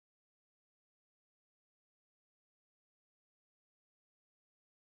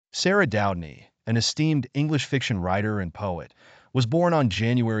Sarah Doudney, an esteemed English fiction writer and poet, was born on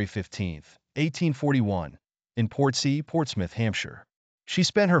January 15, 1841, in Portsea, Portsmouth, Hampshire. She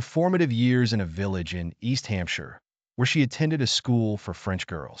spent her formative years in a village in East Hampshire, where she attended a school for French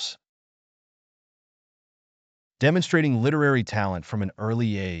girls. Demonstrating literary talent from an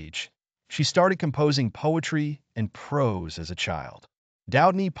early age, she started composing poetry and prose as a child.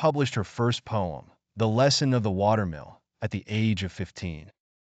 Doudney published her first poem, The Lesson of the Watermill, at the age of 15.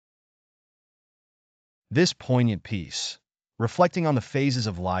 This poignant piece, reflecting on the phases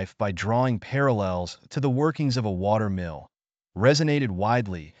of life by drawing parallels to the workings of a water mill, resonated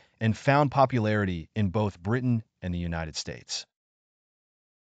widely and found popularity in both Britain and the United States.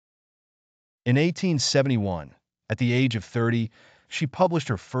 In 1871, at the age of 30, she published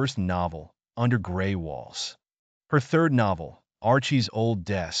her first novel, Under Grey Walls. Her third novel, Archie's Old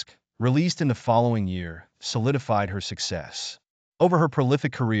Desk, released in the following year, solidified her success. Over her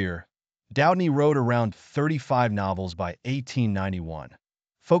prolific career, Doudney wrote around 35 novels by 1891,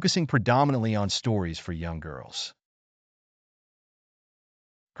 focusing predominantly on stories for young girls.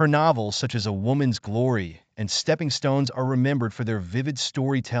 Her novels, such as A Woman's Glory and Stepping Stones, are remembered for their vivid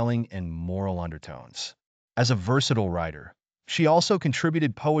storytelling and moral undertones. As a versatile writer, she also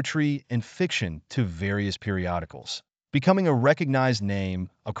contributed poetry and fiction to various periodicals, becoming a recognized name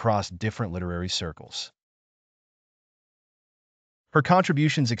across different literary circles. Her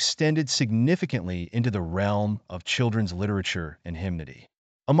contributions extended significantly into the realm of children's literature and hymnody.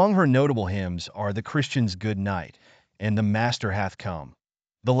 Among her notable hymns are The Christian's Good Night and The Master Hath Come,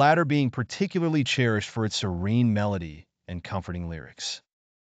 the latter being particularly cherished for its serene melody and comforting lyrics.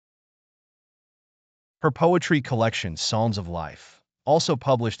 Her poetry collection, Psalms of Life, also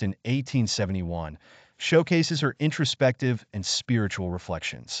published in 1871, showcases her introspective and spiritual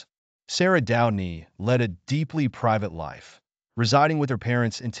reflections. Sarah Doudney led a deeply private life, residing with her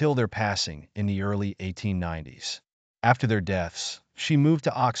parents until their passing in the early 1890s. After their deaths, she moved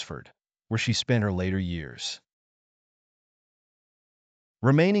to Oxford, where she spent her later years.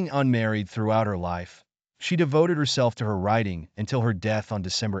 Remaining unmarried throughout her life, she devoted herself to her writing until her death on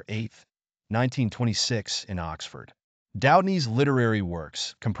December 8, 1926, in Oxford. Doudney's literary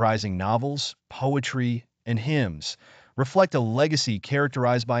works, comprising novels, poetry, and hymns, reflect a legacy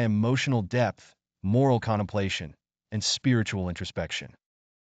characterized by emotional depth, moral contemplation, and spiritual introspection.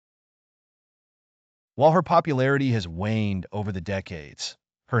 While her popularity has waned over the decades,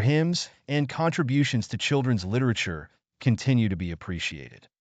 her hymns and contributions to children's literature continue to be appreciated.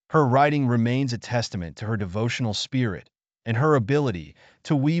 Her writing remains a testament to her devotional spirit and her ability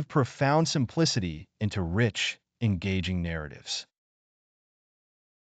to weave profound simplicity into rich, engaging narratives.